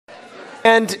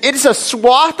And it is a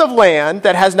swath of land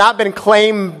that has not been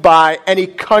claimed by any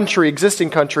country,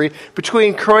 existing country,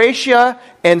 between Croatia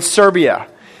and Serbia.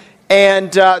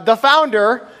 And the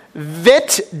founder,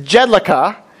 Vit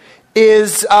Jedlica,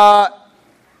 is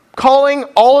calling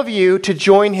all of you to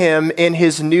join him in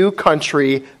his new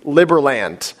country,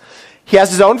 Liberland. He has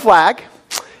his own flag.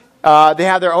 They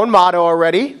have their own motto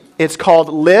already. It's called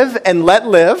Live and Let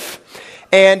Live.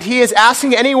 And he is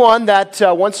asking anyone that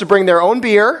wants to bring their own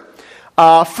beer,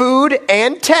 food,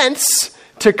 and tents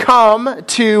to come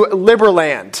to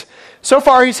Liberland. So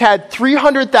far, he's had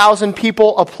 300,000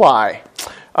 people apply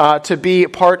to be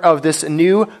part of this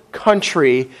new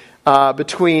country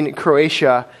between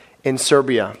Croatia and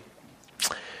Serbia.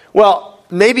 Well,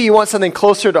 maybe you want something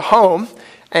closer to home,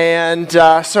 and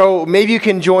so maybe you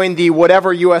can join the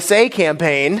Whatever USA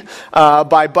campaign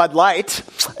by Bud Light,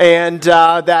 and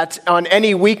that on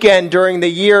any weekend during the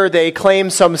year they claim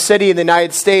some city in the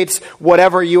United States,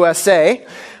 Whatever USA,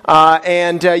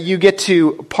 and you get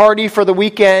to party for the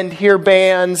weekend, hear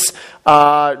bands,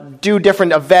 do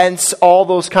different events, all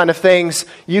those kind of things.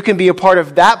 You can be a part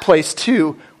of that place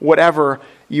too, Whatever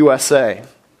USA.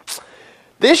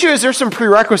 The issue is there's some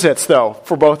prerequisites, though,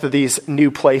 for both of these new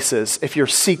places if you're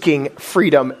seeking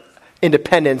freedom,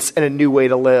 independence, and a new way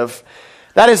to live.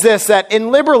 That is this, that in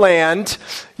Liberland,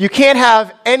 you can't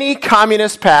have any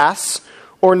communist past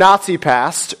or Nazi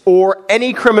past or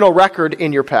any criminal record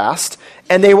in your past,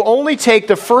 and they will only take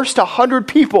the first 100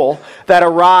 people that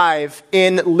arrive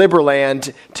in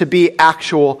Liberland to be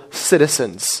actual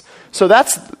citizens. So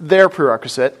that's their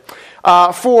prerequisite.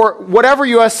 For Whatever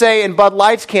USA and Bud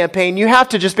Light's campaign, you have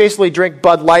to just basically drink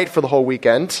Bud Light for the whole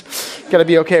weekend. Got to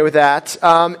be okay with that.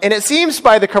 And it seems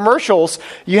by the commercials,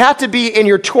 you have to be in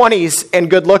your 20s and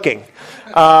good looking.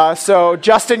 So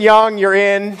Justin Young, you're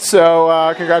in.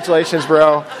 So congratulations,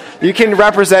 bro. You can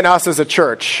represent us as a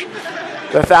church.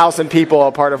 The 1,000 people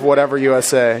are part of Whatever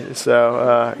USA.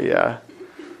 So yeah.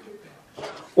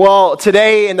 Well,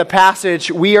 today in the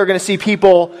passage, we are going to see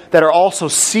people that are also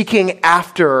seeking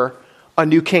after a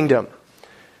new kingdom,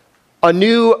 a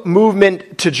new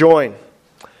movement to join.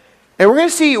 And we're going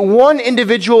to see one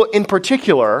individual in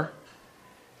particular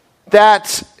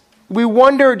that we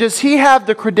wonder, does he have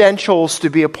the credentials to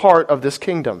be a part of this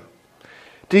kingdom?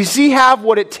 Does he have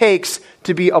what it takes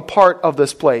to be a part of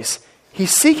this place?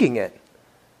 He's seeking it,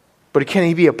 but can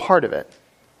he be a part of it?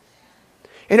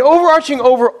 And overarching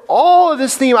over all of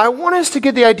this theme, I want us to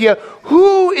get the idea,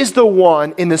 who is the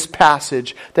one in this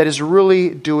passage that is really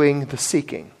doing the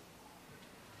seeking?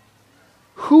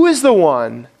 Who is the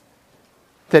one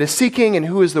that is seeking and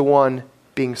who is the one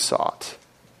being sought?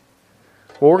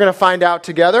 Well, we're going to find out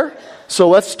together. So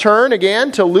let's turn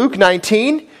again to Luke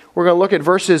 19. We're going to look at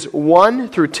verses 1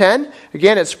 through 10.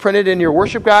 Again, it's printed in your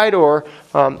worship guide or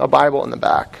a Bible in the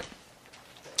back.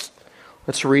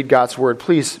 Let's read God's word.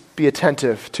 Please be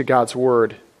attentive to God's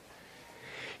word.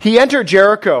 He entered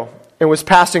Jericho and was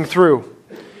passing through.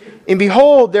 And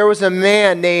behold, there was a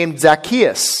man named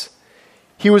Zacchaeus.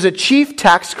 He was a chief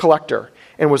tax collector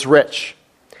and was rich.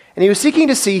 And he was seeking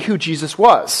to see who Jesus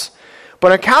was.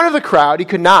 But on account of the crowd, he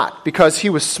could not, because he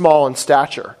was small in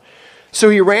stature. So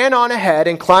he ran on ahead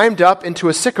and climbed up into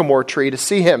a sycamore tree to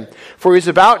see him, for he was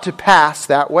about to pass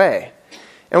that way.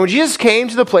 And when Jesus came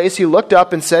to the place, he looked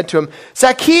up and said to him,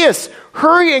 Zacchaeus,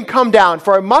 hurry and come down,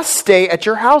 for I must stay at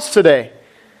your house today.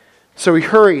 So he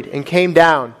hurried and came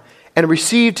down and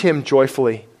received him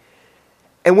joyfully.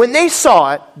 And when they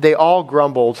saw it, they all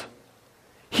grumbled.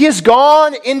 He has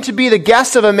gone in to be the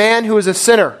guest of a man who is a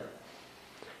sinner.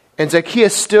 And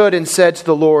Zacchaeus stood and said to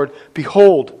the Lord,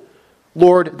 Behold,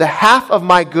 Lord, the half of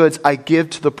my goods I give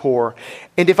to the poor,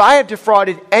 and if I have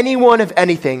defrauded anyone of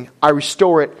anything, I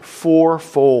restore it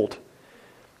fourfold.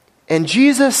 And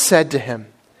Jesus said to him,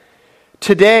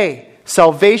 Today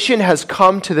salvation has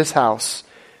come to this house,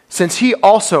 since he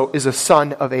also is a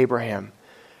son of Abraham.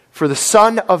 For the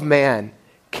Son of Man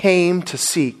came to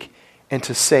seek and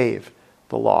to save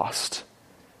the lost.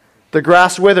 The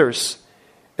grass withers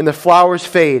and the flowers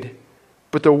fade,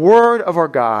 but the word of our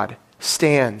God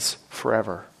stands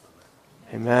forever.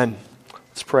 Amen.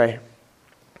 Let's pray.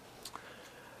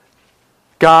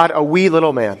 God, a wee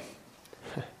little man,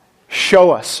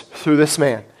 show us through this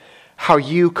man how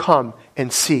you come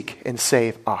and seek and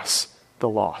save us, the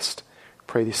lost.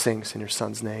 Pray these things in your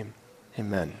Son's name.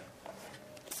 Amen.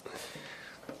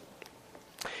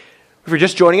 If you're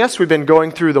just joining us, we've been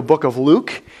going through the book of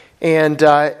Luke, and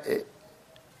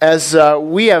as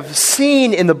we have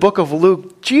seen in the book of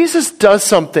Luke, Jesus does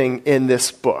something in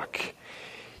this book.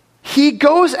 He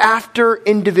goes after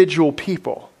individual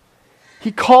people.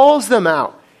 He calls them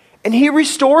out, and he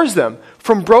restores them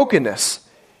from brokenness.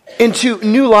 into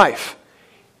new life.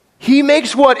 He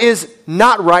makes what is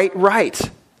not right, right.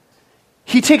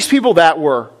 He takes people that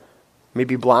were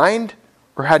maybe blind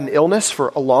or had an illness for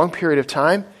a long period of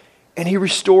time, and he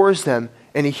restores them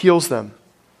and he heals them.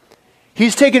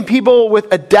 He's taken people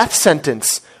with a death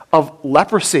sentence of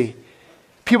leprosy,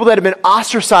 people that have been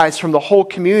ostracized from the whole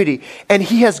community, and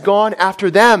he has gone after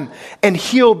them and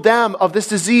healed them of this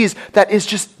disease that is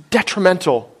just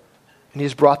detrimental, and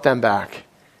he's brought them back.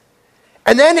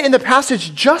 And then in the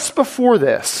passage just before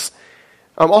this,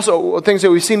 also things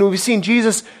that we've seen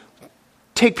Jesus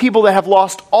take people that have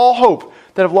lost all hope,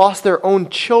 that have lost their own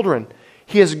children.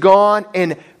 He has gone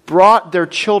and brought their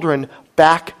children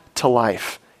back to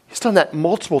life. He's done that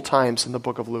multiple times in the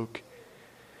book of Luke.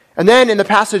 And then in the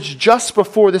passage just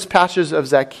before this passage of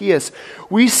Zacchaeus,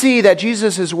 we see that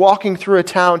Jesus is walking through a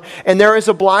town, and there is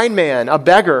a blind man, a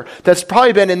beggar, that's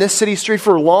probably been in this city street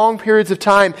for long periods of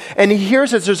time, and he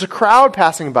hears that there's a crowd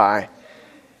passing by.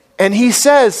 And he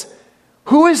says,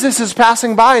 "Who is this is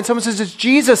passing by?" And someone says, "It's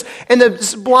Jesus." And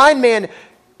this blind man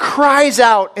cries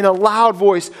out in a loud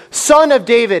voice, "Son of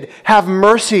David, have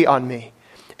mercy on me."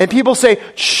 And people say,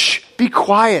 "Shh, be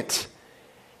quiet."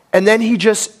 And then he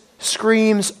just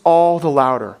screams all the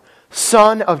louder,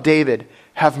 "Son of David,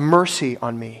 have mercy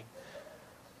on me."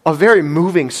 A very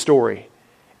moving story.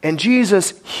 And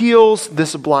Jesus heals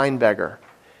this blind beggar.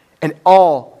 And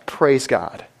all praise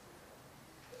God.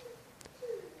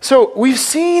 So we've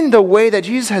seen the way that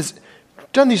Jesus has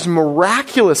done these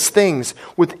miraculous things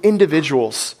with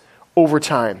individuals over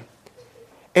time.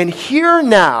 And here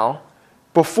now,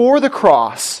 before the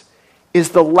cross, is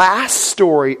the last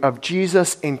story of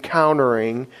Jesus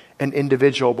encountering an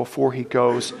individual before he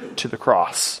goes to the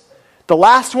cross. The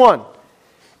last one.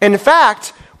 And in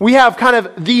fact, we have kind of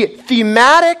the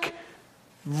thematic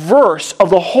verse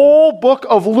of the whole book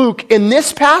of Luke in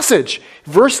this passage,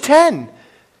 verse 10.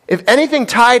 If anything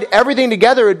tied everything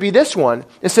together, it would be this one.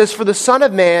 It says, "For the Son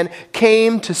of Man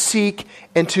came to seek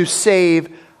and to save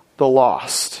the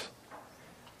lost."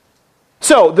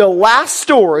 So, the last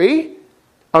story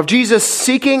of Jesus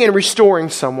seeking and restoring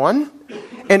someone,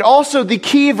 and also the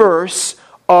key verse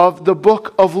of the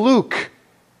book of Luke.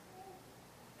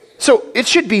 So, it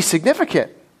should be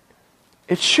significant.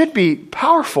 It should be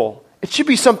powerful. It should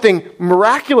be something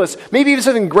miraculous, maybe even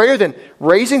something greater than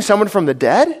raising someone from the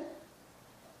dead.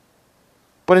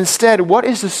 But instead, what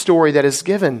is the story that is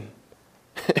given?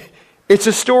 It's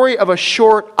a story of a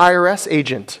short IRS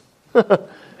agent.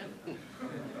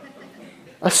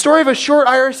 A story of a short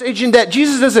IRS agent that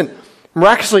Jesus doesn't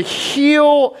miraculously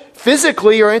heal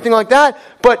physically or anything like that,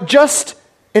 but just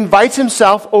invites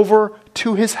himself over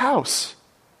to his house.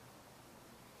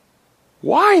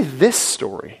 Why this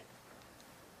story?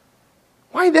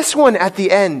 Why this one at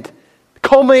the end,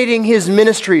 culminating his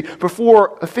ministry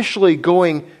before officially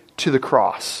going to the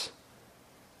cross?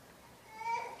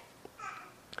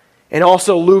 And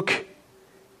also Luke,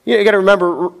 you got to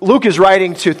remember, Luke is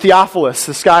writing to Theophilus,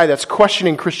 this guy that's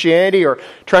questioning Christianity or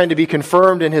trying to be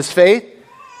confirmed in his faith.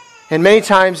 And many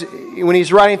times when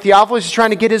he's writing Theophilus, he's trying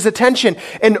to get his attention.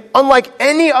 And unlike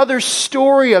any other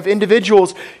story of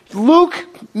individuals, Luke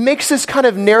makes this kind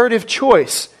of narrative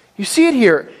choice. You see it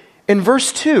here in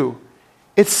verse 2.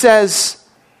 It says,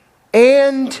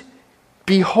 "And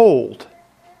behold."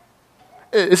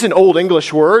 It's an old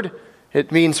English word.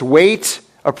 It means wait,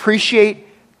 appreciate,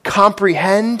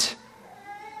 comprehend.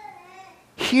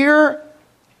 Here,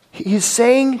 he's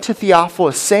saying to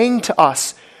Theophilus, saying to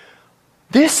us,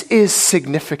 this is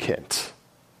significant.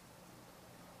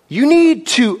 You need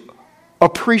to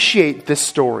appreciate this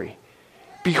story.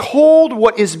 Behold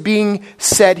what is being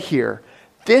said here.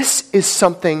 This is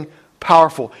something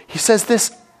powerful. He says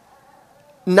this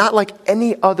not like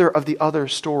any other of the other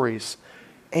stories.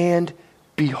 And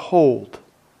behold.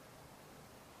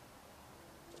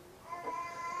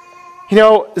 You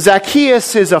know,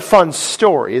 Zacchaeus is a fun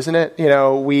story, isn't it? You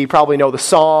know, we probably know the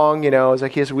song,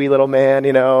 Zacchaeus, wee little man,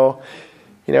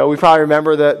 we probably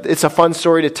remember that it's a fun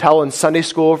story to tell in Sunday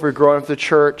school if we're growing up in the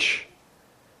church.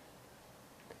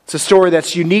 It's a story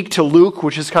that's unique to Luke,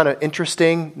 which is kind of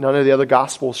interesting. None of the other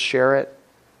Gospels share it.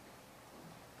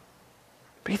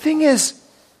 But the thing is,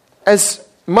 as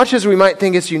much as we might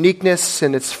think its uniqueness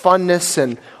and its funness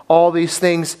and all these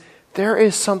things, there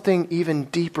is something even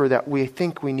deeper that we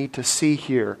think we need to see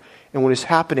here in what is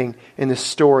happening in the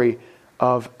story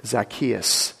of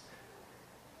Zacchaeus.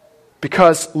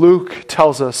 Because Luke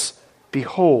tells us,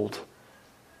 behold,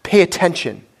 pay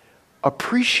attention,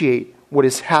 appreciate what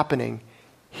is happening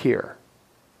here.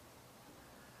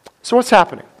 So what's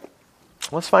happening?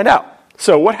 Let's find out.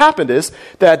 So what happened is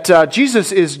that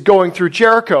Jesus is going through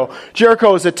Jericho.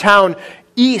 Jericho is a town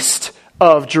east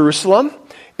of Jerusalem.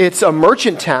 It's a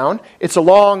merchant town. It's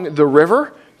along the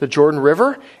river, the Jordan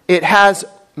River. It has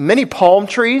many palm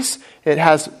trees. It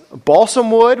has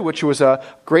balsam wood, which was a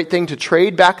great thing to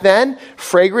trade back then.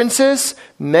 Fragrances,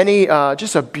 many,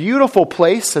 just a beautiful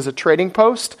place as a trading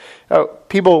post.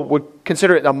 People would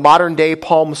consider it a modern-day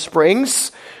Palm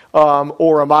Springs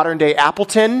or a modern-day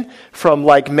Appleton from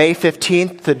like May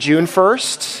 15th to June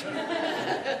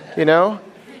 1st, you know?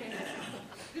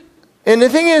 And the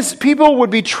thing is, people would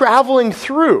be traveling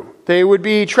through. They would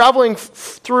be traveling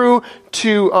through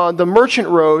to the merchant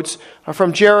roads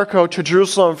from Jericho to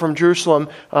Jerusalem, from Jerusalem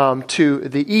to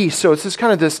the east. So it's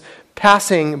this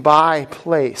passing by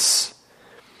place.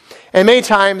 And many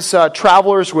times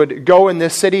travelers would go in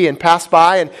this city and pass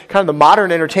by, and kind of the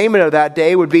modern entertainment of that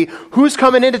day would be, who's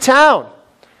coming into town?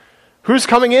 Who's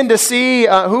coming in to see,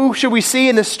 who should we see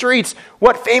in the streets?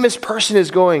 What famous person is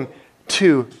going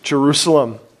to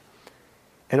Jerusalem?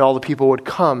 And all the people would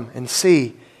come and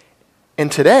see.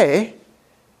 And today,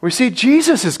 we see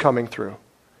Jesus is coming through.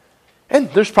 And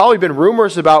there's probably been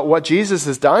rumors about what Jesus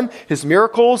has done, his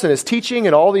miracles and his teaching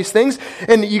and all these things.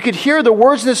 And you could hear the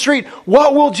words in the street,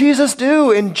 what will Jesus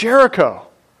do in Jericho?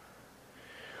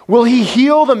 Will he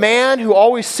heal the man who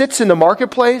always sits in the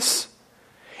marketplace?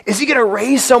 Is he going to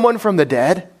raise someone from the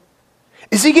dead?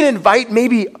 Is he going to invite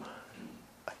maybe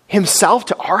himself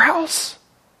to our house?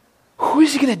 Who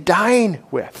is he going to dine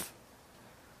with?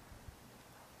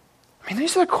 I mean,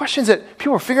 these are the questions that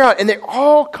people are figuring out, and they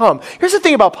all come. Here's the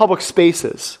thing about public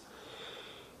spaces.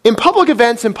 In public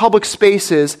events and public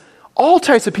spaces, all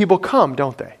types of people come,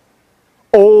 don't they?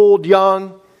 Old,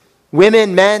 young,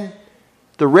 women, men,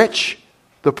 the rich,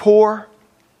 the poor.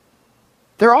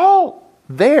 They're all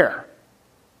there.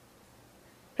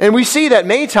 And we see that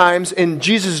many times in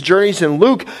Jesus' journeys in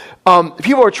Luke,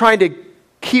 people are trying to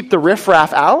keep the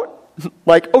riffraff out.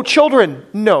 Like, oh, children,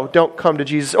 no, don't come to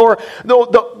Jesus. Or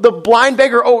the blind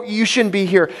beggar, oh, you shouldn't be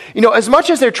here. You know, as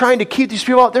much as they're trying to keep these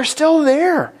people out, they're still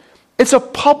there. It's a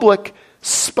public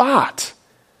spot.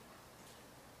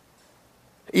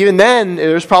 Even then,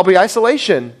 there's probably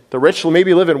isolation. The rich will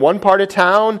maybe live in one part of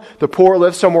town. The poor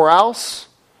live somewhere else.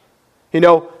 You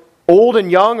know, old and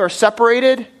young are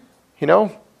separated. You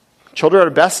know, children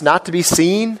are best not to be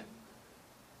seen.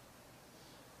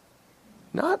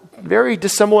 Not very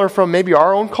dissimilar from maybe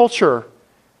our own culture,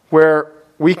 where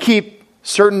we keep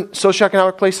certain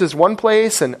socioeconomic places one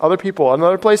place and other people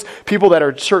another place, people that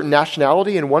are certain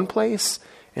nationality in one place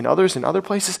and others in other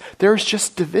places. There's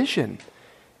just division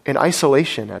and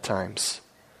isolation at times.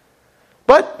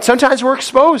 But sometimes we're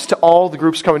exposed to all the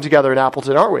groups coming together in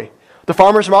Appleton, aren't we? The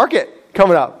farmer's market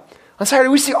coming up. On Saturday,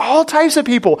 we see all types of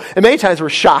people. And many times we're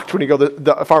shocked when you go to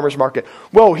the farmer's market.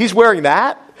 Whoa, he's wearing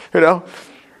that? You know?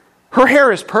 Her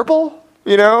hair is purple,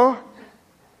 you know?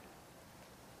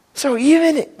 So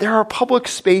even there are public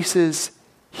spaces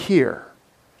here.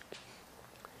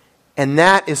 And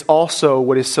that is also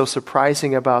what is so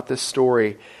surprising about this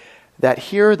story, that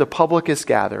here the public is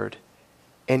gathered,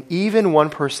 and even one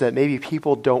person that maybe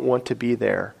people don't want to be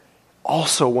there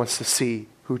also wants to see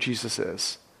who Jesus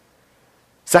is.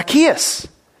 Zacchaeus,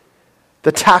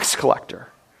 the tax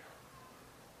collector.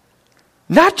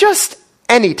 Not just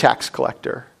any tax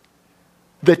collector.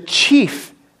 The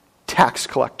chief tax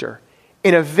collector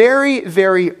in a very,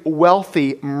 very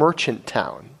wealthy merchant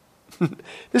town.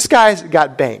 This guy's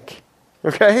got bank,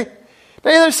 okay?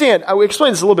 Now you understand, we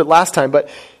explained this a little bit last time, but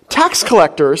tax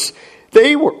collectors,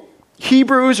 they were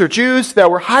Hebrews or Jews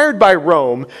that were hired by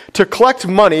Rome to collect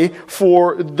money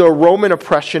for the Roman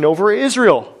oppression over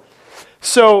Israel.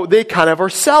 So they kind of are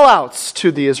sellouts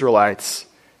to the Israelites,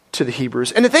 to the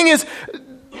Hebrews. And the thing is,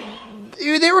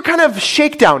 they were kind of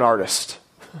shakedown artists.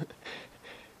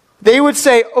 They would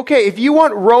say, okay, if you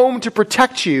want Rome to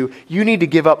protect you, you need to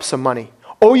give up some money.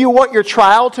 Oh, you want your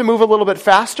trial to move a little bit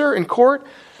faster in court?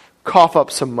 Cough up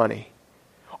some money.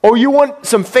 Oh, you want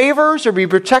some favors or be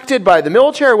protected by the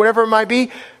military or whatever it might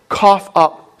be? Cough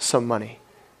up some money.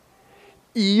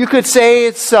 You could say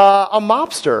it's a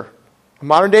mobster, a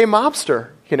modern day mobster,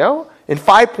 you know, in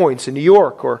 5 Points in New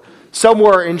York or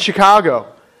somewhere in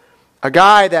Chicago. A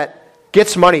guy that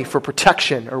gets money for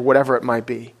protection or whatever it might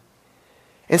be.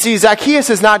 And see, Zacchaeus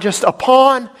is not just a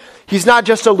pawn. He's not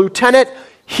just a lieutenant.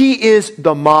 He is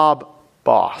the mob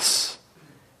boss.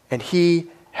 And he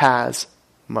has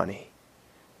money.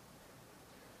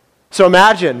 So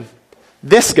imagine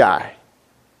this guy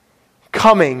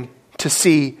coming to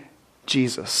see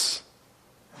Jesus.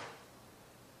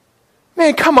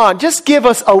 Man, come on, just give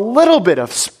us a little bit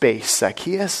of space,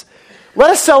 Zacchaeus.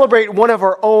 Let us celebrate one of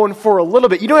our own for a little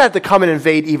bit. You don't have to come and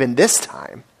invade even this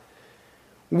time.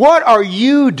 What are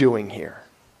you doing here?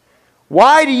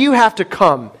 Why do you have to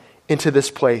come into this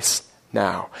place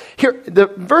now? Here, the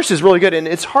verse is really good, and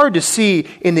it's hard to see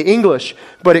in the English,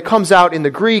 but it comes out in the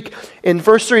Greek. In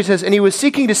verse 3 it says, "And he was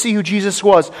seeking to see who Jesus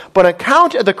was, but on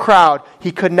account of the crowd,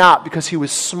 he could not, because he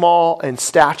was small in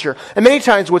stature." And many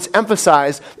times what's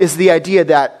emphasized is the idea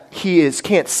that he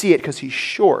can't see it because he's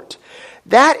short.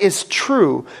 That is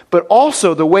true, but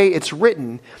also the way it's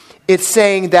written, it's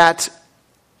saying that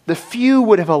the few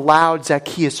would have allowed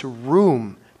Zacchaeus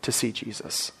room to see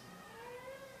Jesus.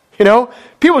 You know,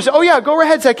 people say, "Oh yeah, go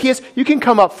ahead, Zacchaeus, you can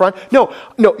come up front." No,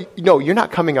 you're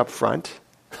not coming up front.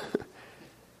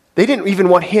 They didn't even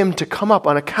want him to come up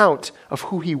on account of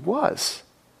who he was.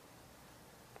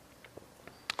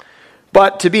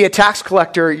 But to be a tax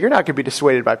collector, you're not going to be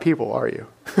dissuaded by people, are you?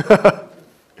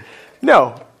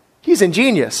 No, he's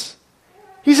ingenious.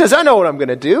 He says, "I know what I'm going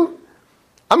to do.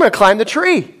 I'm going to climb the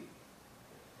tree.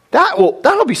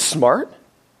 That'll be smart."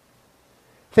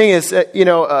 Thing is,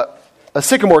 a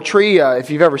sycamore tree, if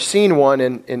you've ever seen one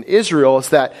in Israel, is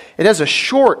that it has a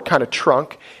short kind of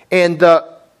trunk, and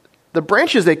the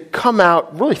branches, they come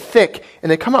out really thick,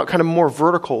 and they come out kind of more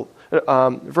vertical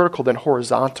than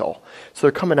horizontal. So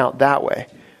they're coming out that way.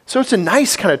 So it's a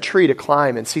nice kind of tree to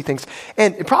climb and see things.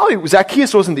 And probably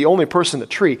Zacchaeus wasn't the only person in the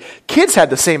tree. Kids had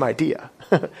the same idea.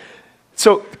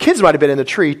 So kids might have been in the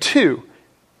tree too,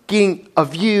 getting a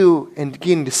view and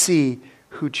getting to see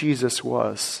who Jesus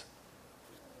was.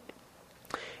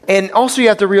 And also you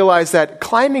have to realize that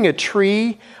climbing a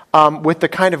tree with the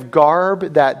kind of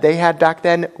garb that they had back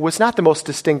then was not the most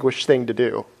distinguished thing to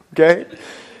do, okay?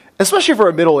 Especially for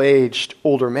a middle-aged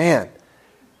older man.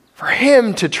 For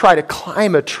him to try to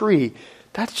climb a tree,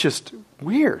 that's just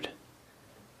weird.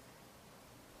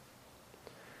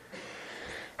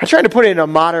 I tried to put it in a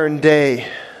modern day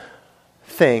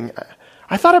thing.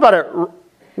 I thought about it,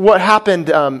 what happened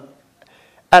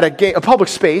at a public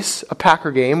space, a Packer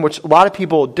game, which a lot of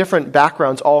people, different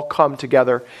backgrounds, all come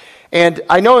together. And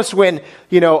I noticed when,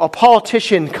 a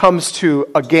politician comes to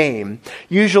a game,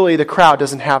 usually the crowd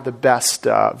doesn't have the best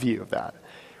view of that.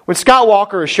 When Scott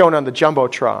Walker is shown on the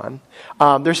Jumbotron,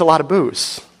 there's a lot of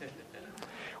boos.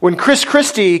 When Chris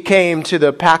Christie came to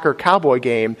the Packer-Cowboy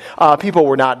game, people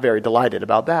were not very delighted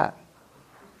about that.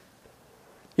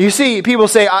 You see, people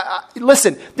say,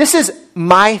 listen, this is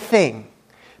my thing.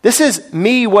 This is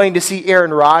me wanting to see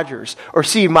Aaron Rodgers or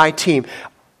see my team.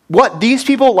 What, these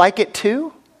people like it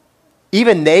too?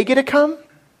 Even they get to come?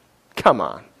 Come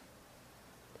on.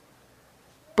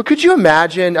 But could you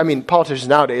imagine, politicians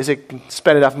nowadays, they can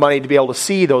spend enough money to be able to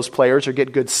see those players or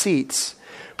get good seats.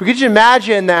 But could you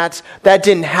imagine that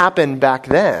didn't happen back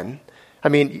then?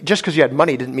 Just because you had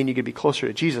money didn't mean you could be closer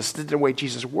to Jesus. This is the way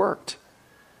Jesus worked.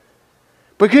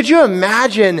 But could you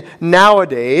imagine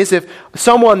nowadays if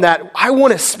someone that I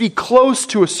want to be close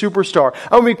to a superstar,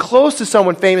 I want to be close to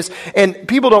someone famous, and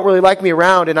people don't really like me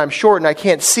around, and I'm short and I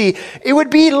can't see, it would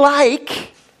be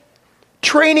like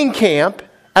training camp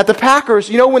at the Packers,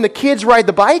 when the kids ride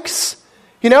the bikes,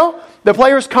 the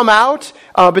players come out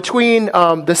between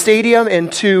the stadium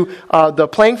and to the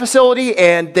playing facility,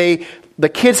 and the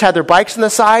kids had their bikes on the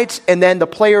sides, and then the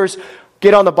players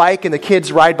get on the bike and the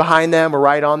kids ride behind them or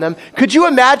ride on them. Could you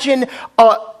imagine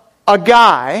a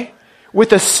guy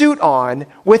with a suit on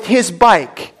with his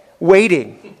bike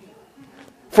waiting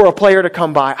for a player to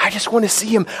come by? I just want to see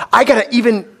him. I got to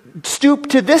even stoop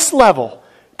to this level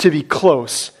to be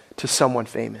close to someone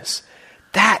famous.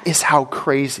 That is how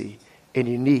crazy and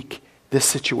unique this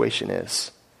situation is.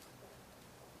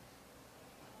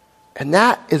 And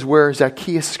that is where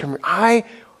Zacchaeus is coming. I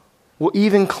will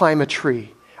even climb a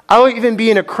tree. I will even be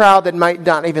in a crowd that might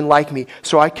not even like me,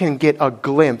 so I can get a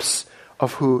glimpse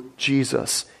of who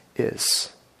Jesus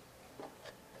is.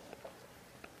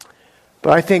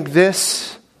 But I think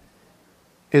this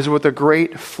is what the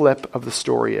great flip of the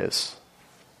story is.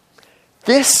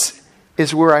 This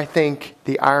is where I think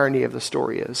the irony of the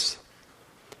story is.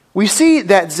 We see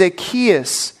that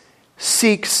Zacchaeus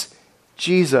seeks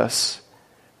Jesus,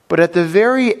 but at the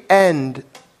very end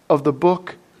of the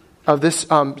book of this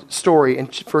story, in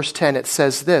verse 10, it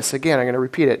says this. Again, I'm going to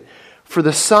repeat it. For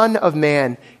the Son of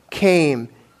Man came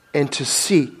and to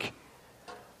seek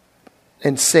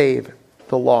and save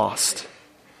the lost.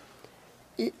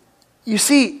 You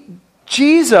see,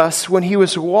 Jesus, when he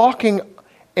was walking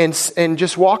and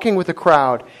just walking with the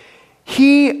crowd,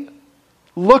 he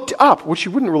looked up, which he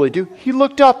wouldn't really do. He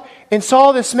looked up and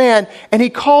saw this man, and he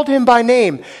called him by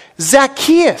name,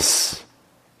 Zacchaeus.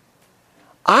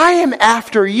 I am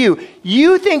after you.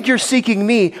 You think you're seeking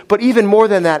me, but even more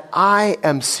than that, I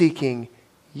am seeking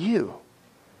you.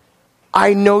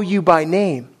 I know you by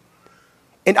name,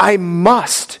 and I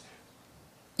must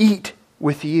eat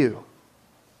with you.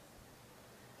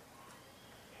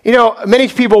 Many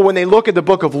people, when they look at the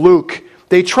book of Luke,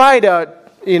 they try to,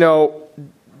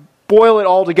 boil it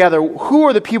all together. Who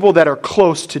are the people that are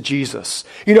close to Jesus?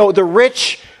 The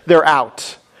rich, they're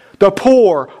out. The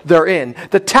poor, they're in.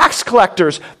 The tax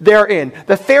collectors, they're in.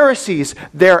 The Pharisees,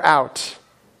 they're out.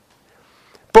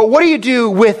 But what do you do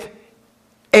with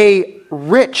a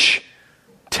rich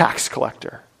tax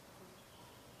collector?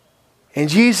 And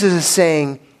Jesus is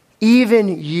saying,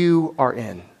 even you are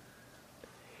in.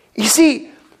 You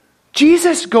see,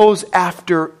 Jesus goes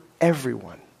after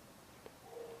everyone.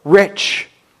 Rich,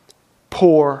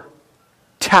 poor,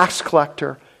 tax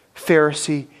collector,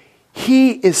 Pharisee.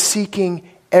 He is seeking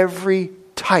every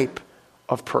type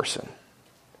of person.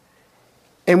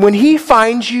 And when he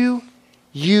finds you,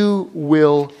 you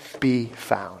will be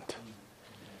found.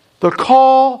 The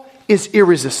call is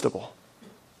irresistible.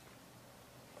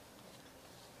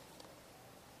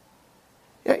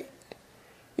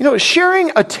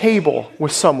 Sharing a table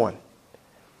with someone,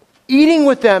 eating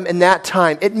with them in that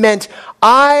time, it meant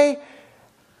I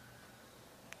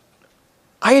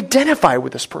identify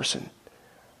with this person.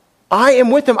 I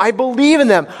am with them. I believe in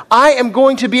them. I am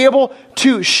going to be able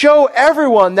to show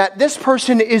everyone that this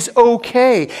person is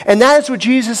okay. And that is what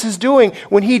Jesus is doing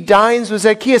when he dines with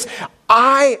Zacchaeus.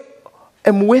 I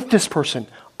am with this person.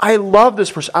 I love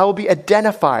this person. I will be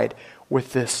identified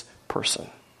with this person.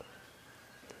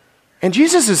 And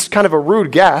Jesus is kind of a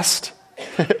rude guest.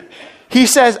 He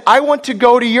says, I want to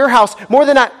go to your house. More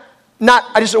than not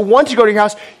I just want to go to your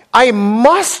house. I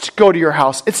must go to your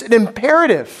house. It's an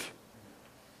imperative.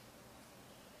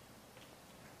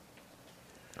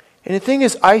 And the thing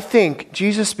is, I think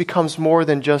Jesus becomes more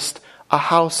than just a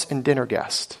house and dinner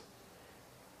guest.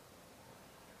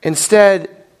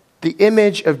 Instead, the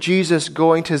image of Jesus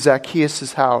going to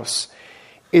Zacchaeus' house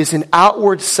is an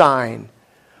outward sign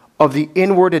of the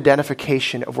inward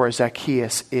identification of where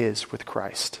Zacchaeus is with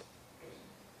Christ.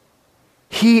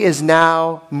 He has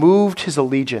now moved his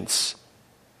allegiance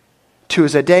to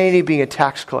his identity being a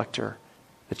tax collector,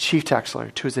 the chief tax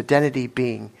collector, to his identity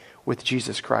being with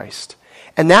Jesus Christ.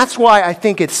 And that's why I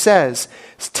think it says,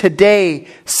 today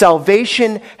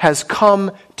salvation has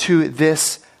come to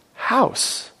this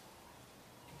house.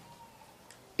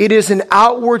 It is an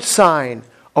outward sign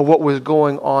of what was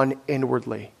going on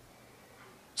inwardly.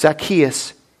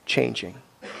 Zacchaeus changing.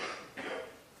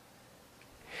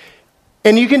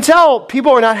 And you can tell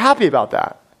people are not happy about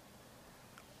that.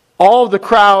 All of the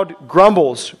crowd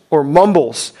grumbles or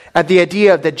mumbles at the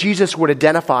idea that Jesus would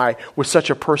identify with such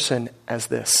a person as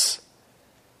this.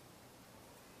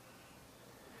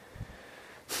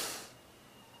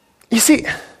 You see,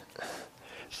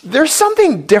 there's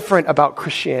something different about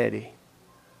Christianity.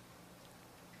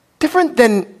 Different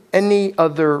than any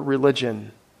other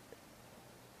religion.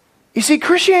 You see,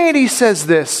 Christianity says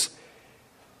this: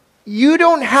 you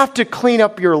don't have to clean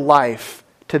up your life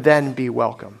to then be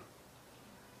welcome.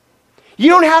 You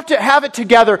don't have to have it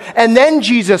together and then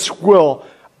Jesus will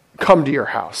come to your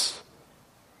house.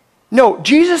 No,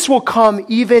 Jesus will come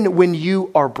even when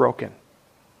you are broken.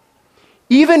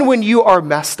 Even when you are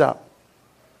messed up.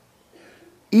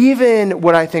 Even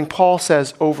what I think Paul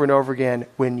says over and over again,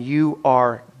 when you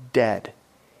are dead,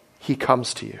 he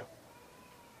comes to you.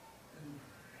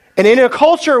 And in a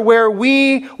culture where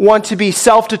we want to be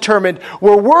self-determined,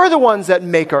 where we're the ones that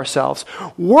make ourselves,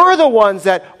 we're the ones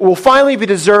that will finally be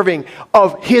deserving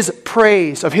of his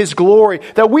praise, of his glory,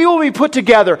 that we will be put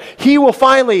together, he will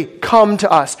finally come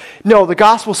to us. No, the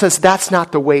gospel says that's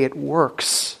not the way it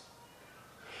works.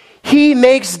 He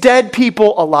makes dead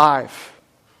people alive.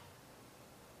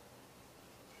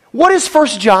 What does 1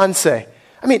 John say?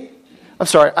 I'm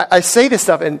sorry, I say this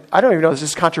stuff and I don't even know if this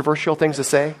is controversial things to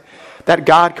say. That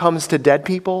God comes to dead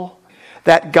people.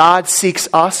 That God seeks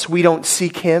us, we don't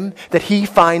seek him. That he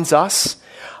finds us.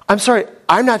 I'm sorry,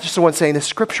 I'm not just the one saying this.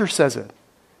 Scripture says it.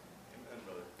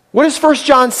 What does 1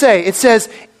 John say? It says,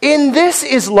 in this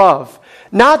is love.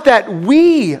 Not that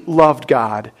we loved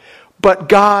God, but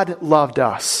God loved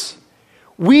us.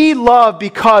 We love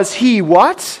because he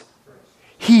what?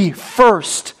 He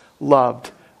first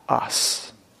loved us.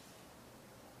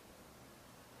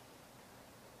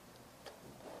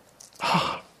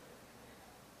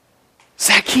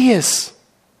 Zacchaeus,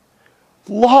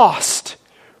 lost,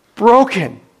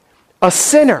 broken, a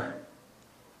sinner,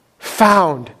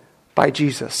 found by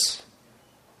Jesus.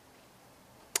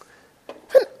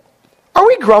 Are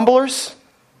we grumblers?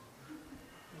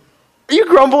 Are you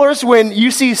grumblers when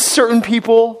you see certain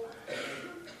people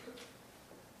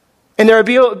and their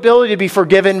ability to be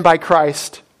forgiven by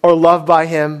Christ or loved by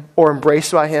him or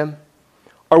embraced by him?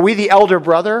 Are we the elder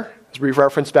brother as we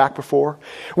referenced back before.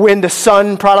 When the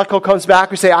son prodigal comes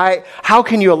back, we say, how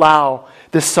can you allow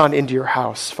this son into your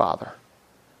house, Father?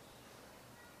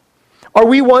 Are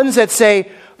we ones that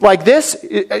say, like this,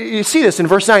 you see this in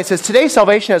verse 9, it says, today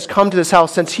salvation has come to this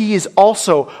house since he is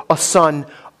also a son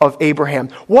of Abraham.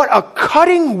 What a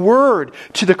cutting word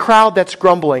to the crowd that's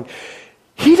grumbling.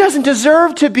 He doesn't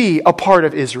deserve to be a part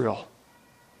of Israel.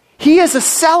 He is a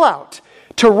sellout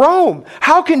to Rome.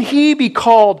 How can he be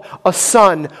called a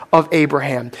son of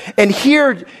Abraham? And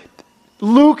here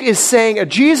Luke is saying,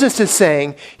 Jesus is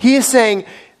saying, he is saying,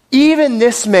 even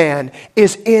this man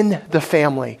is in the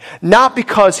family, not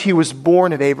because he was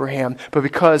born of Abraham, but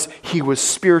because he was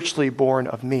spiritually born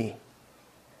of me.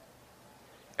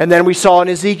 And then we saw in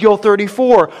Ezekiel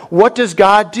 34, what does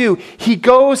God do? He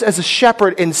goes as a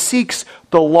shepherd and seeks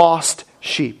the lost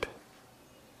sheep.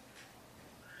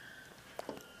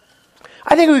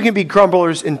 I think we can be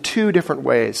grumblers in two different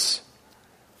ways.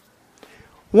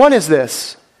 One is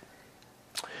this.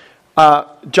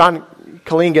 John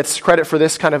Colleen gets credit for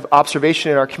this kind of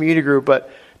observation in our community group, but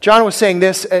John was saying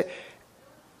this.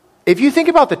 If you think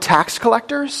about the tax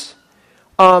collectors,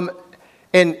 and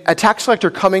a tax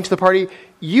collector coming to the party,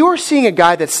 you are seeing a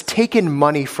guy that's taken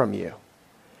money from you,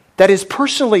 that has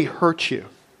personally hurt you.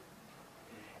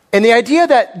 And the idea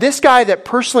that this guy that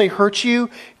personally hurts you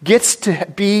gets to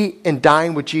be and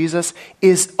dine with Jesus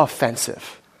is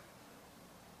offensive.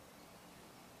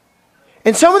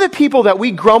 And some of the people that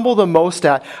we grumble the most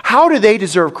at, how do they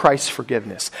deserve Christ's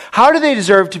forgiveness? How do they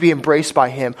deserve to be embraced by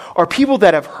him? Are people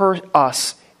that have hurt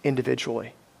us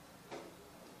individually.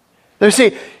 They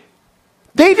say,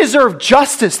 they deserve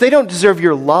justice. They don't deserve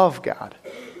your love, God.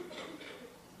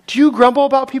 Do you grumble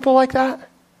about people like that?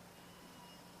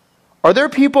 Are there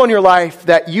people in your life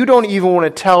that you don't even want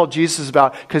to tell Jesus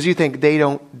about because you think they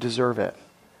don't deserve it?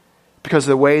 Because of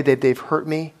the way that they've hurt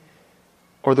me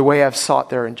or the way I've sought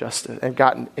their injustice and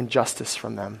gotten injustice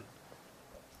from them.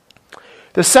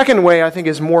 The second way I think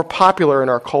is more popular in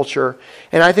our culture,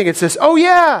 and I think it's this, oh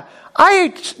yeah,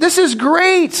 this is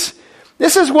great.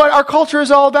 This is what our culture is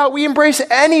all about. We embrace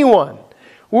anyone,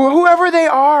 whoever they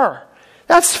are.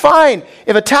 That's fine.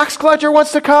 If a tax collector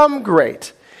wants to come,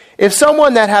 great. If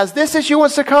someone that has this issue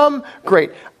wants to come,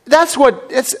 great.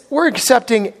 We're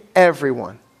accepting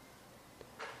everyone.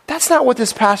 That's not what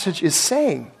this passage is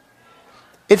saying.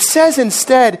 It says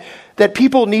instead that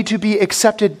people need to be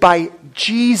accepted by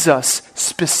Jesus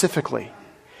specifically.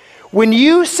 When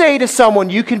you say to someone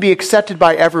you can be accepted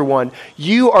by everyone,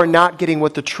 you are not getting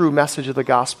what the true message of the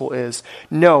gospel is.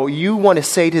 No, you want to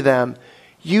say to them,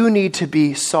 you need to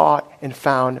be sought and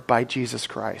found by Jesus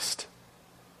Christ.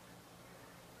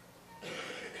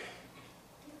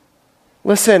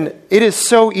 Listen, it is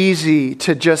so easy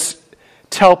to just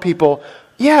tell people,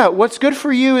 yeah, what's good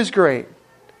for you is great.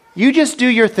 You just do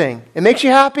your thing. It makes you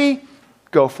happy,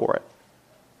 go for it.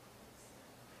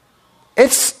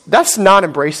 That's not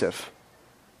abrasive.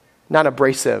 Not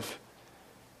abrasive.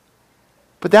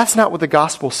 But that's not what the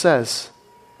gospel says.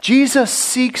 Jesus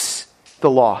seeks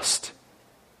the lost.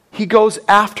 He goes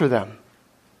after them.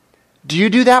 Do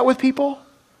you do that with people?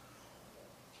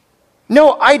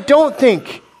 No, I don't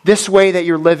think this way that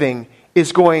you're living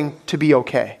is going to be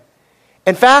okay.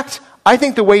 In fact, I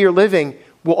think the way you're living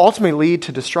will ultimately lead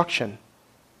to destruction.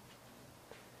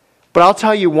 But I'll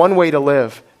tell you one way to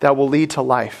live that will lead to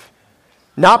life.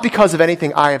 Not because of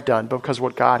anything I have done, but because of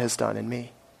what God has done in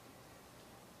me.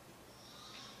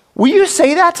 Will you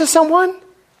say that to someone?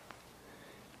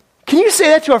 Can you say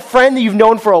that to a friend that you've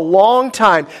known for a long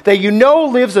time, that you know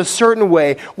lives a certain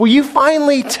way? Will you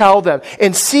finally tell them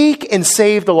and seek and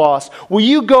save the lost? Will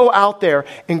you go out there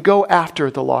and go after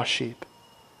the lost sheep?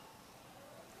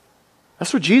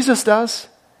 That's what Jesus does.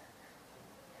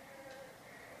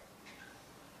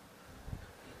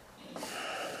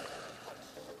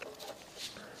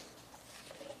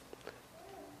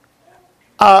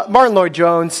 Martin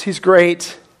Lloyd-Jones, he's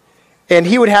great. And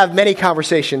he would have many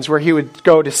conversations where he would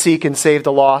go to seek and save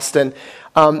the lost. And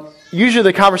usually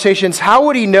the conversations, how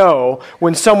would he know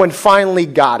when someone finally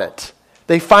got it?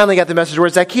 They finally got the message where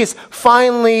Zacchaeus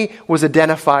finally was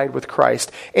identified with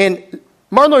Christ. And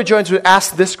Martin Lloyd-Jones would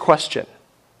ask this question,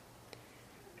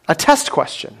 a test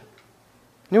question.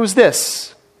 And it was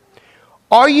this: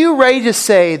 are you ready to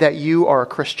say that you are a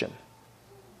Christian?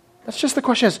 That's just the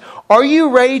question is, are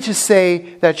you ready to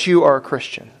say that you are a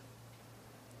Christian?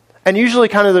 And usually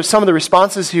kind of some of the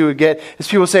responses he would get is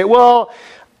people say, well,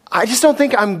 I just don't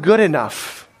think I'm good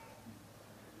enough.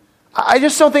 I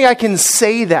just don't think I can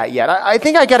say that yet. I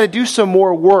think I got to do some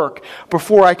more work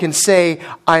before I can say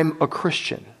I'm a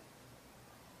Christian.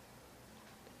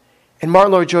 And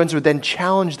Martin Lloyd-Jones would then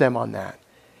challenge them on that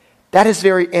that is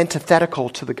very antithetical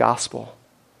to the gospel.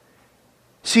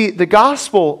 See, the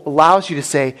gospel allows you to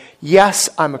say, yes,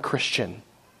 I'm a Christian.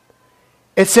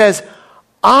 It says,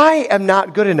 I am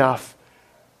not good enough,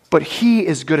 but he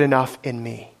is good enough in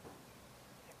me.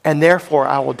 And therefore,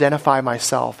 I will identify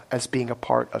myself as being a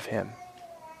part of him.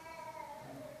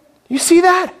 You see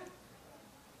that?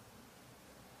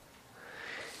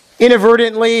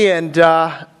 Inadvertently, and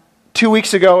 2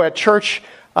 weeks ago at church,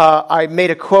 I made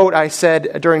a quote. I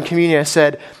said, during communion, I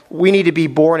said, we need to be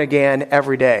born again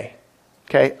every day.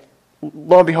 Okay?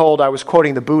 Lo and behold, I was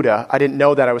quoting the Buddha. I didn't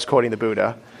know that I was quoting the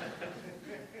Buddha.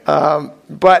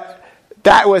 But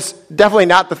that was definitely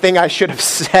not the thing I should have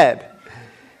said.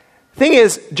 The thing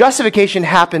is, justification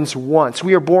happens once.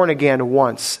 We are born again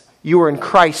once. You are in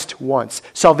Christ once.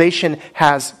 Salvation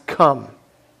has come.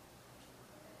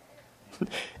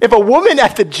 If a woman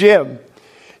at the gym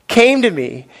came to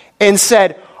me and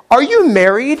said, are you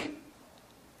married?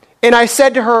 And I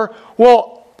said to her,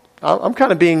 well, I'm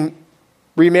kind of being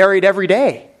remarried every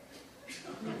day.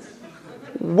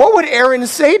 What would Aaron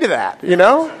say to that, you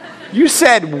know? You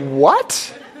said,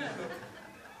 what?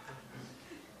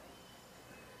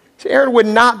 So Aaron would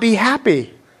not be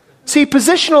happy. See,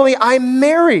 positionally, I'm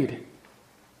married.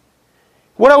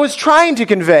 What I was trying to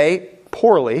convey,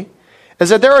 poorly, is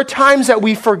that there are times that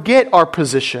we forget our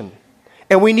position,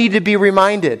 and we need to be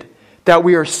reminded that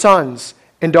we are sons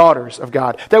and daughters of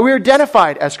God, that we are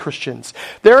identified as Christians.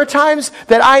 There are times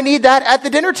that I need that at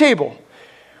the dinner table,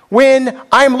 when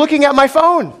I'm looking at my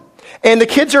phone, and the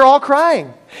kids are all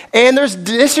crying, and there's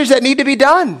dishes that need to be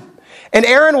done. And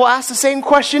Aaron will ask the same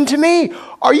question to me,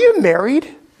 are you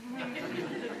married?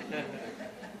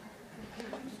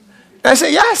 And I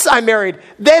say, yes, I'm married.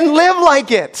 Then live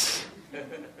like it.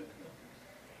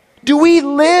 Do we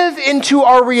live into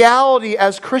our reality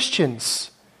as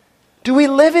Christians? Do we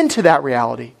live into that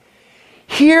reality?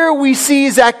 Here we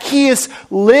see Zacchaeus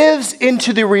lives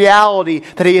into the reality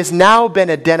that he has now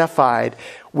been identified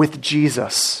with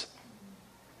Jesus.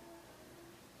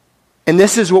 And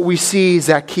this is what we see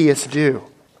Zacchaeus do.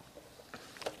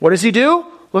 What does he do?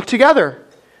 Look together.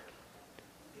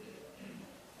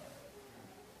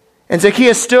 And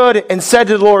Zacchaeus stood and said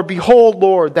to the Lord, behold,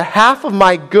 Lord, the half of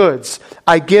my goods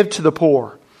I give to the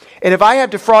poor. And if I have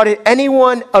defrauded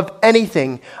anyone of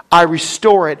anything, I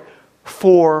restore it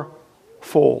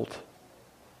fourfold.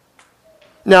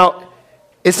 Now,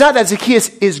 it's not that Zacchaeus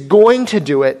is going to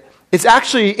do it. It's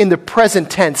actually in the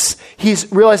present tense. He's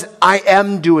realized, I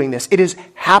am doing this. It is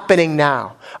happening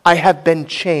now. I have been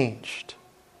changed.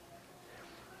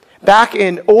 Back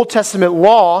in Old Testament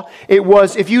law, it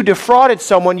was if you defrauded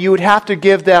someone, you would have to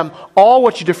give them all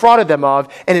what you defrauded them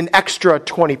of and an extra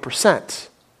 20%.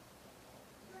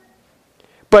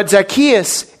 But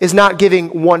Zacchaeus is not giving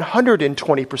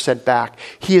 120% back.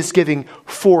 He is giving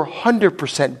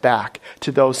 400% back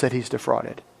to those that he's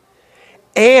defrauded.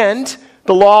 And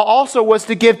the law also was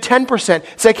to give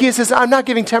 10%. Zacchaeus says, I'm not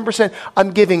giving 10%. I'm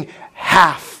giving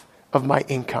half of my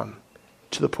income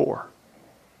to the poor.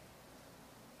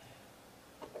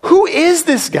 Who is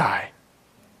this guy?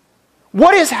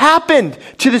 What has happened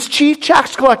to this chief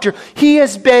tax collector? He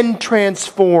has been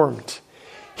transformed.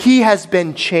 He has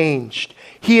been changed.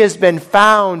 He has been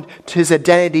found to his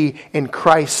identity in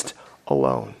Christ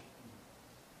alone.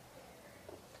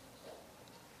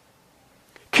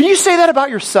 Can you say that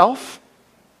about yourself?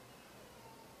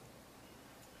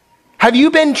 Have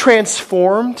you been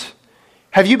transformed?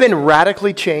 Have you been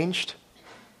radically changed?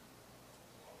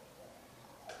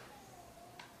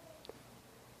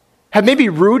 Have maybe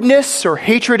rudeness or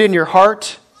hatred in your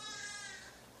heart?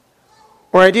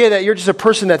 Or idea that you're just a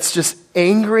person that's just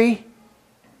angry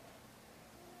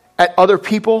at other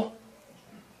people?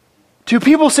 Do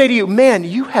people say to you, man,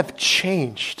 you have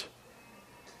changed.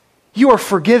 You are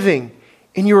forgiving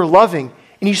and you are loving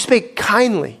and you speak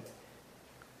kindly.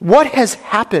 What has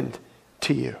happened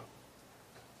to you?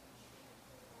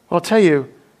 Well, I'll tell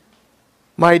you,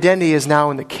 my identity is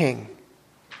now in the King.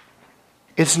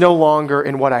 It's no longer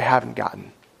in what I haven't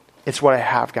gotten. It's what I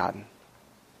have gotten.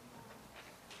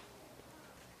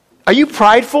 Are you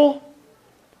prideful?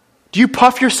 Do you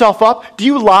puff yourself up? Do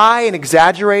you lie and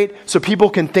exaggerate so people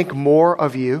can think more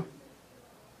of you?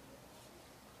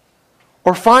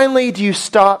 Or finally, do you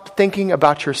stop thinking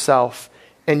about yourself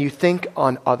and you think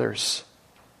on others?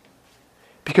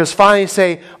 Because finally you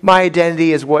say, my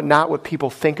identity is not what people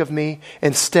think of me.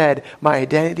 Instead, my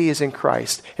identity is in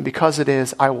Christ. And because it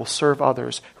is, I will serve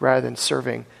others rather than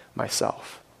serving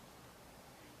myself.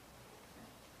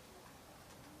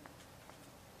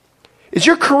 Is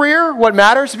your career what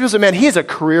matters? People say, man, he's a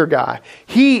career guy.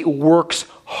 He works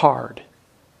hard.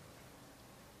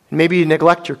 Maybe you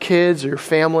neglect your kids or your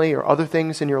family or other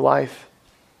things in your life.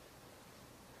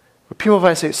 But people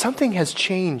might say, something has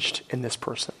changed in this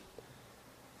person.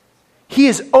 He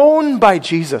is owned by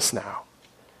Jesus now,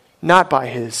 not by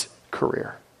his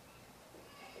career.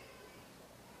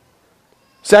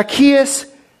 Zacchaeus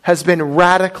has been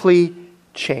radically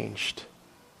changed.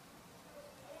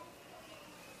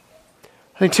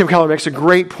 I think Tim Keller makes a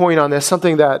great point on this,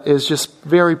 something that is just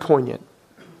very poignant.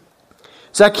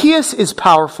 Zacchaeus is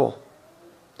powerful.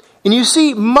 And you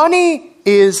see, money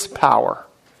is power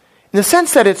in the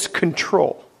sense that it's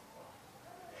control.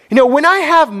 You know, when I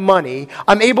have money,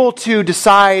 I'm able to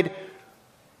decide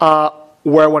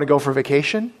where I want to go for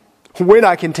vacation, when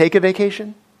I can take a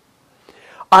vacation.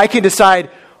 I can decide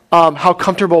how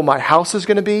comfortable my house is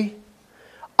going to be.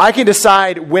 I can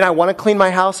decide when I want to clean my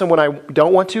house and when I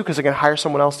don't want to because I can hire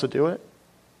someone else to do it.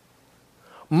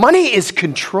 Money is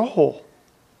control.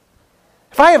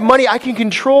 If I have money, I can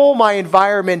control my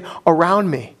environment around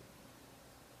me.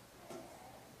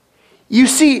 You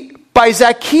see, by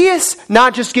Zacchaeus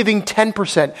not just giving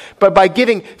 10%, but by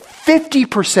giving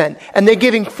 50% and then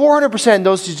giving 400%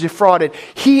 those who defrauded,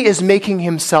 he is making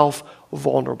himself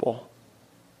vulnerable.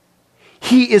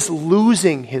 He is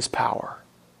losing his power.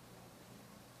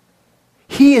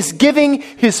 He is giving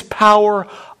his power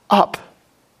up.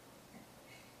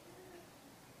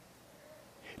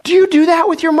 Do you do that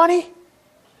with your money?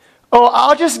 Oh,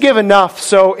 I'll just give enough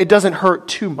so it doesn't hurt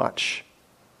too much.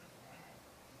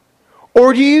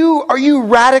 Or are you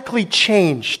radically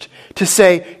changed to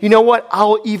say, you know what,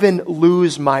 I'll even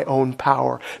lose my own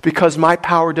power because my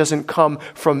power doesn't come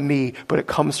from me, but it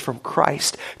comes from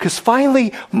Christ. Because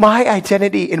finally, my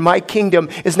identity in my kingdom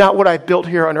is not what I've built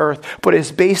here on earth, but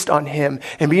is based on him.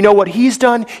 And you know what he's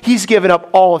done? He's given up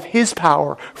all of his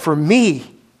power for me.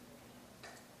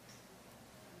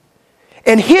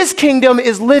 And his kingdom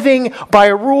is living by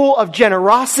a rule of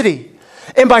generosity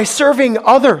and by serving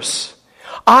others.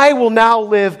 I will now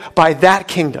live by that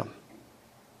kingdom.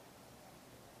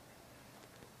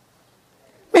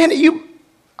 Man,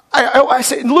 I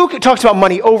say, Luke talks about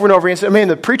money over and over again. Man,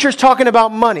 the preacher's talking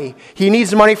about money. He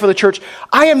needs money for the church.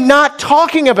 I am not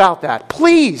talking about that.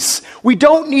 Please, we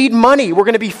don't need money. We're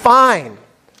going to be fine.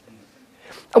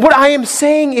 What I am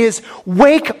saying is,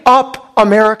 wake up,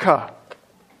 America.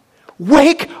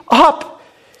 Wake up.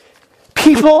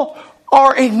 People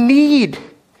are in need,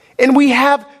 and we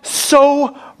have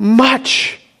so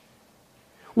much.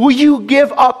 Will you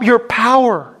give up your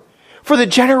power for the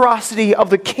generosity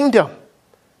of the kingdom?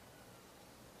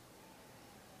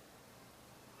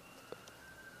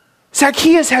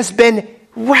 Zacchaeus has been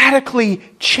radically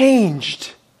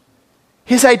changed.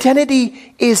 His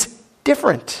identity is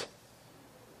different.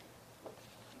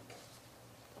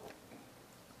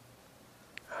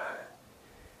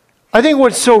 I think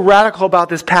what's so radical about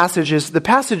this passage is the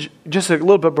passage just a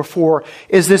little bit before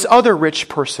is this other rich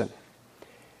person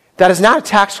that is not a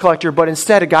tax collector, but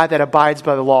instead a guy that abides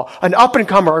by the law, an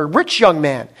up-and-comer, a rich young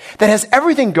man that has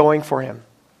everything going for him.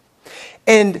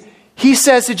 And he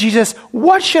says to Jesus,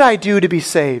 what should I do to be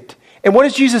saved? And what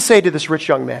does Jesus say to this rich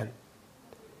young man?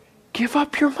 Give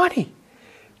up your money.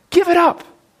 Give it up.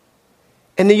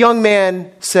 And the young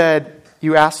man said,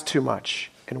 you ask too much,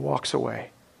 and walks away.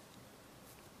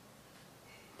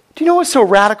 Do you know what's so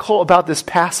radical about this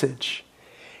passage?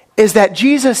 Is that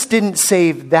Jesus didn't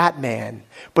save that man,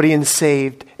 but he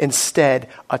saved instead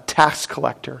a tax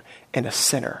collector and a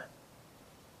sinner.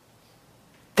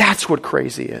 That's what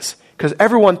crazy is. Because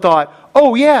everyone thought,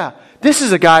 oh yeah, this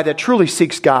is a guy that truly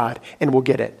seeks God and will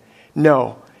get it.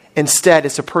 No. Instead,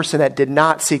 it's a person that did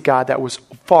not seek God, that was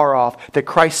far off, that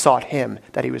Christ sought him,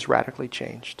 that he was radically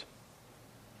changed.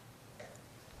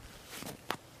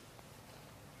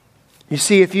 You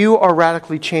see, if you are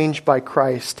radically changed by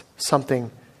Christ,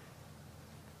 something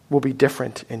will be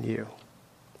different in you.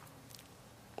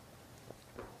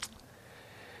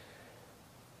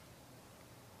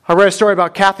 I read a story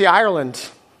about Kathy Ireland,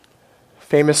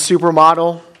 famous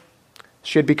supermodel.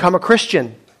 She had become a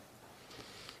Christian.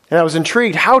 And I was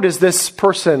intrigued, how does this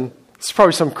person, it's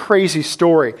probably some crazy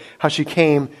story, how she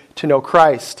came to know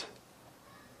Christ.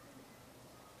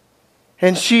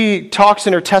 And she talks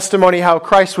in her testimony how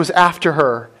Christ was after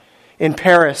her in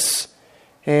Paris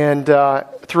and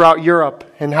throughout Europe,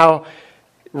 and how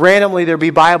randomly there'd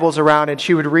be Bibles around and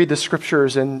she would read the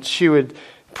scriptures and she would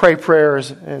pray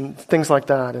prayers and things like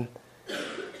that.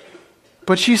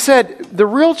 But she said, the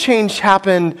real change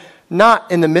happened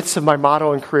not in the midst of my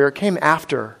modeling career, it came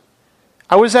after.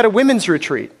 I was at a women's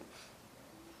retreat.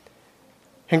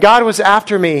 And God was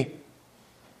after me.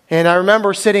 And I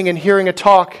remember sitting and hearing a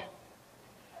talk.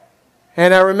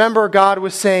 And I remember God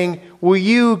was saying, will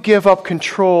you give up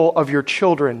control of your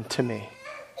children to me?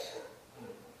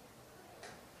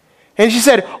 And she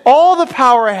said, all the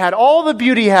power I had, all the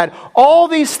beauty I had, all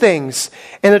these things.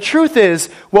 And the truth is,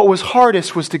 what was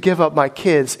hardest was to give up my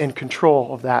kids in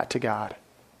control of that to God.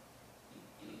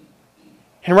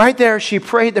 And right there, she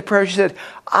prayed the prayer. She said,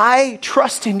 I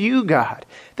trust in you, God,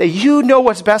 that you know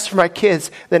what's best for my kids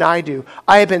than I do.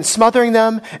 I have been smothering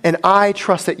them, and I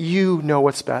trust that you know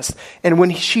what's best. And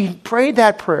when she prayed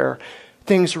that prayer,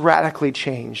 things radically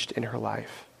changed in her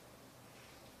life.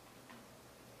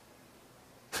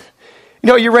 You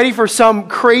know, you're ready for some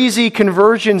crazy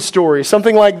conversion story,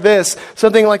 something like this,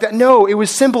 something like that. No, it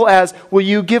was simple as, will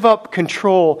you give up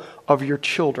control of your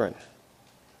children?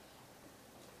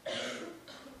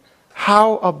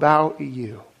 How about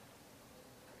you?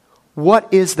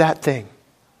 What is that thing?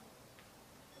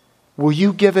 Will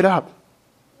you give it up?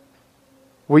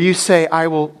 Will you say, I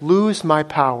will lose my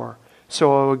power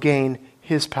so I will gain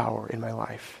His power in my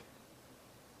life?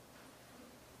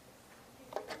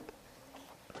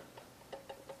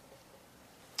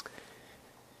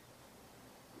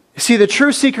 See, the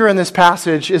true seeker in this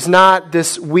passage is not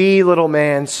this wee little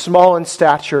man, small in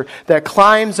stature, that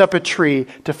climbs up a tree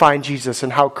to find Jesus,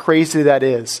 and how crazy that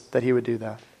is that he would do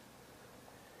that.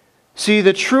 See,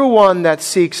 the true one that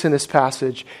seeks in this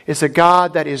passage is a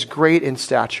God that is great in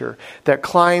stature, that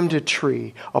climbed a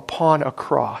tree upon a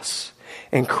cross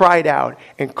and cried out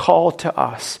and called to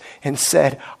us and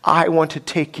said, I want to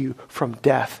take you from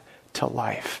death to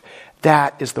life.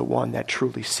 That is the one that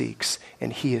truly seeks,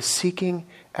 and He is seeking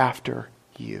after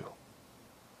you.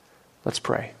 Let's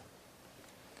pray.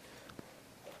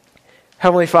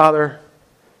 Heavenly Father,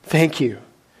 thank you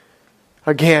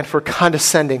again for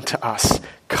condescending to us,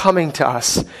 coming to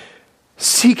us,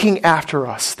 seeking after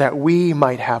us that we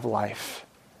might have life.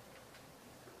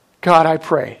 God, I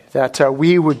pray that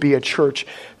we would be a church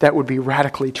that would be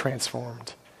radically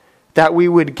transformed, that we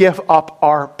would give up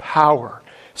our power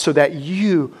so that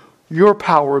your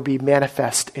power would be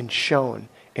manifest and shown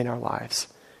in our lives.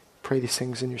 Pray these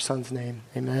things in your Son's name.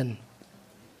 Amen.